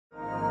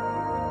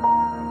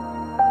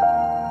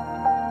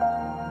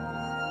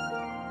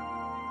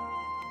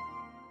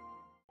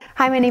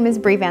Hi, my name is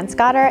Bri Van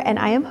Scotter, and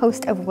I am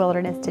host of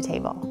Wilderness to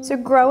Table. So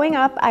growing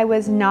up, I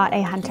was not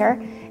a hunter.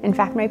 In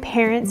fact, my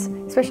parents,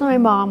 especially my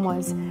mom,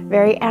 was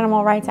very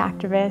animal rights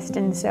activist,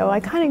 and so I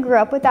kind of grew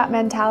up with that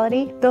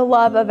mentality. The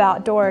love of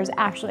outdoors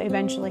actually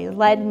eventually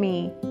led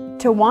me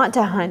to want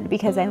to hunt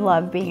because I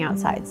love being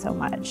outside so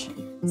much.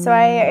 So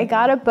I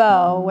got a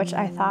bow, which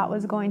I thought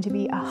was going to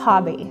be a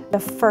hobby. The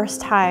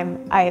first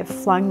time I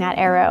flung that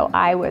arrow,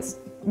 I was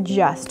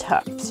just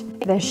hooked.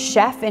 The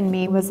chef in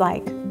me was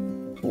like,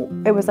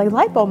 it was like a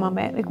light bulb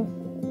moment. Like,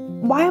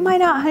 why am I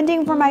not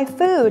hunting for my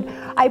food?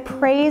 I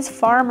praise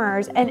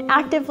farmers and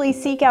actively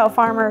seek out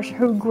farmers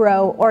who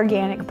grow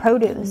organic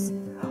produce.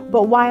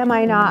 But why am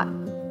I not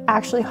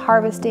actually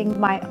harvesting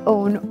my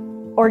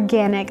own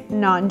organic,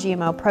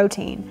 non-GMO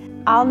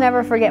protein? I'll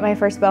never forget my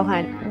first bow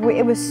hunt.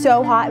 It was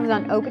so hot. It was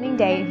on opening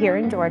day here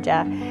in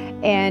Georgia,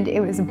 and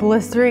it was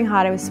blistering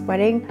hot. I was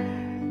sweating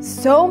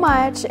so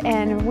much,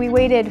 and we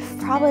waited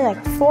probably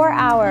like 4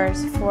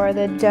 hours for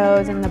the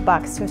does and the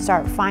bucks to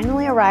start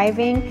finally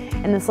arriving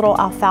in this little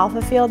alfalfa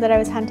field that I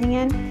was hunting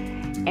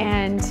in.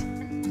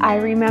 And I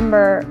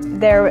remember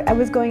I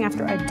was going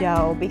after a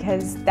doe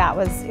because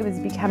it was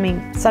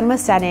becoming, sun was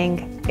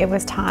setting, it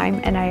was time,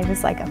 and I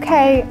was like,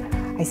 okay.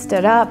 I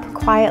stood up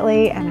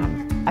quietly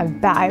and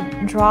I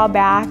draw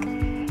back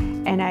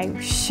and I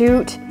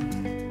shoot,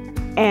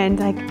 and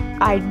like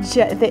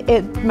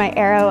my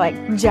arrow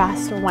like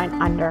just went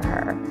under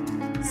her.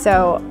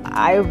 So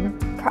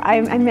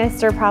I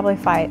missed her probably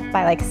by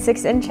like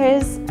 6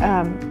 inches.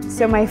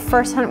 So my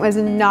first hunt was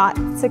not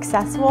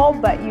successful,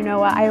 but you know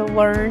what? I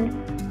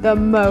learned the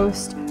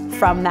most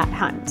from that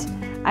hunt.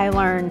 I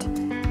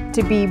learned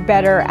to be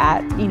better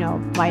at,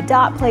 my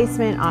dot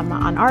placement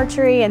on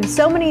archery and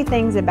so many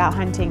things about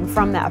hunting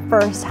from that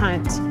first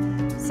hunt.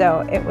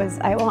 So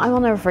I will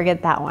never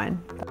forget that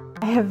one.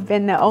 I have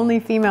been the only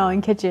female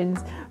in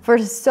kitchens for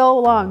so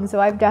long, so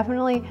I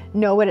definitely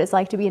know what it's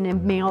like to be in a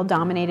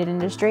male-dominated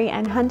industry,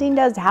 and hunting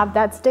does have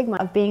that stigma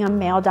of being a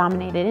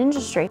male-dominated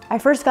industry. I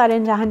first got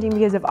into hunting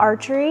because of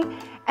archery,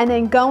 and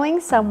then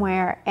going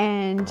somewhere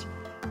and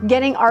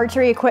getting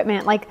archery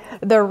equipment, like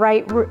the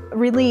right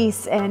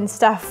release and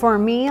stuff for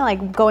me,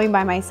 like going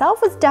by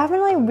myself, was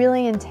definitely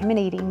really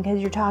intimidating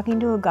because you're talking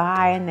to a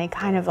guy and they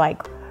kind of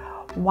like,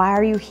 why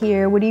are you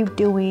here? What are you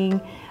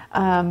doing?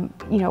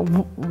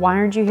 Why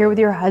aren't you here with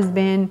your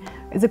husband?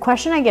 It's a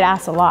question I get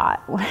asked a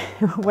lot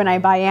when I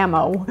buy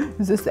ammo.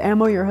 Is this the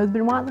ammo your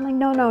husband wants? I'm like,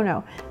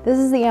 no. This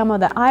is the ammo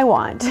that I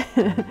want.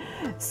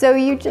 So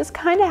you just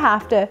kind of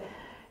have to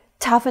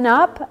toughen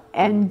up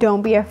and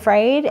don't be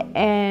afraid.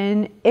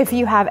 And if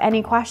you have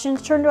any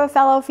questions, turn to a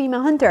fellow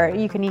female hunter.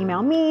 You can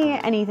email me,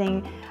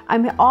 anything.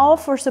 I'm all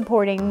for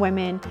supporting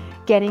women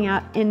getting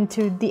out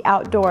into the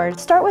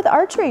outdoors. Start with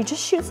archery,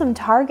 just shoot some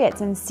targets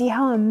and see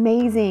how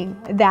amazing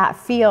that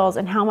feels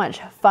and how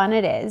much fun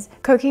it is.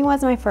 Cooking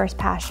was my first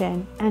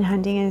passion and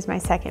hunting is my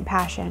second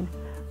passion.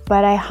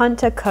 But I hunt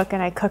to cook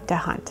and I cook to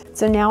hunt.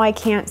 So now I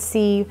can't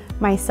see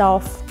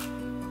myself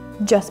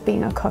just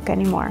being a cook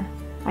anymore.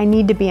 I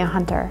need to be a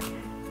hunter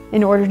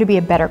in order to be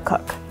a better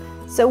cook.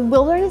 So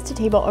Wilderness to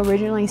Table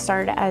originally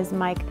started as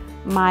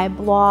my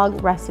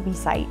blog recipe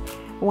site.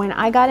 When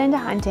I got into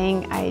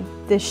hunting,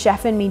 the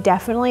chef in me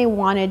definitely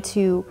wanted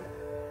to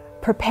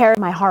prepare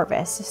my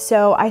harvest.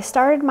 So I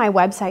started my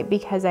website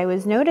because I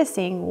was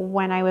noticing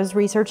when I was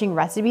researching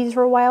recipes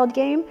for wild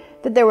game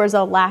that there was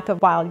a lack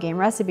of wild game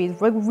recipes,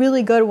 like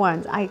really good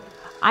ones.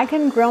 I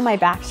can grill my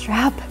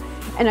backstrap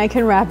and I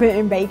can wrap it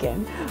in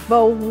bacon,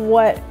 but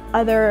what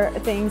other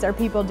things are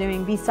people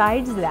doing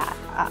besides that?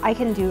 I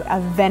can do a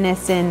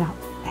venison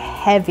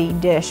heavy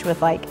dish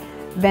with like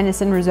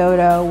venison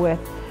risotto with,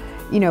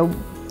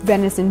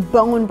 venison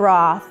bone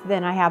broth.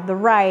 Then I have the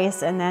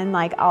rice, and then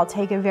like I'll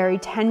take a very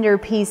tender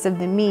piece of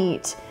the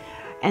meat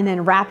and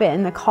then wrap it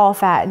in the caul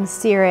fat and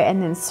sear it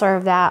and then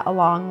serve that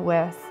along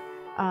with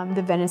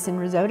the venison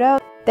risotto.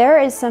 There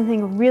is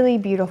something really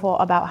beautiful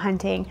about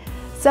hunting.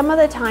 Some of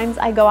the times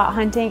I go out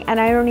hunting and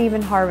I don't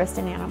even harvest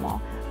an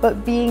animal,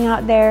 but being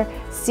out there,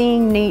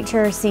 seeing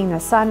nature, seeing the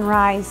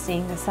sunrise,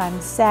 seeing the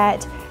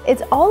sunset,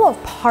 it's all a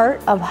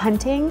part of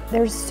hunting.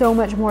 There's so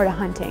much more to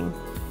hunting,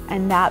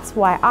 and that's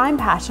why I'm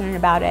passionate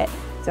about it.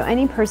 So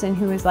any person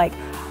who is like,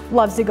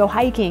 loves to go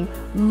hiking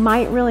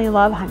might really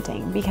love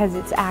hunting because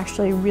it's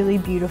actually really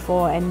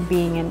beautiful and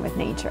being in with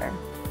nature.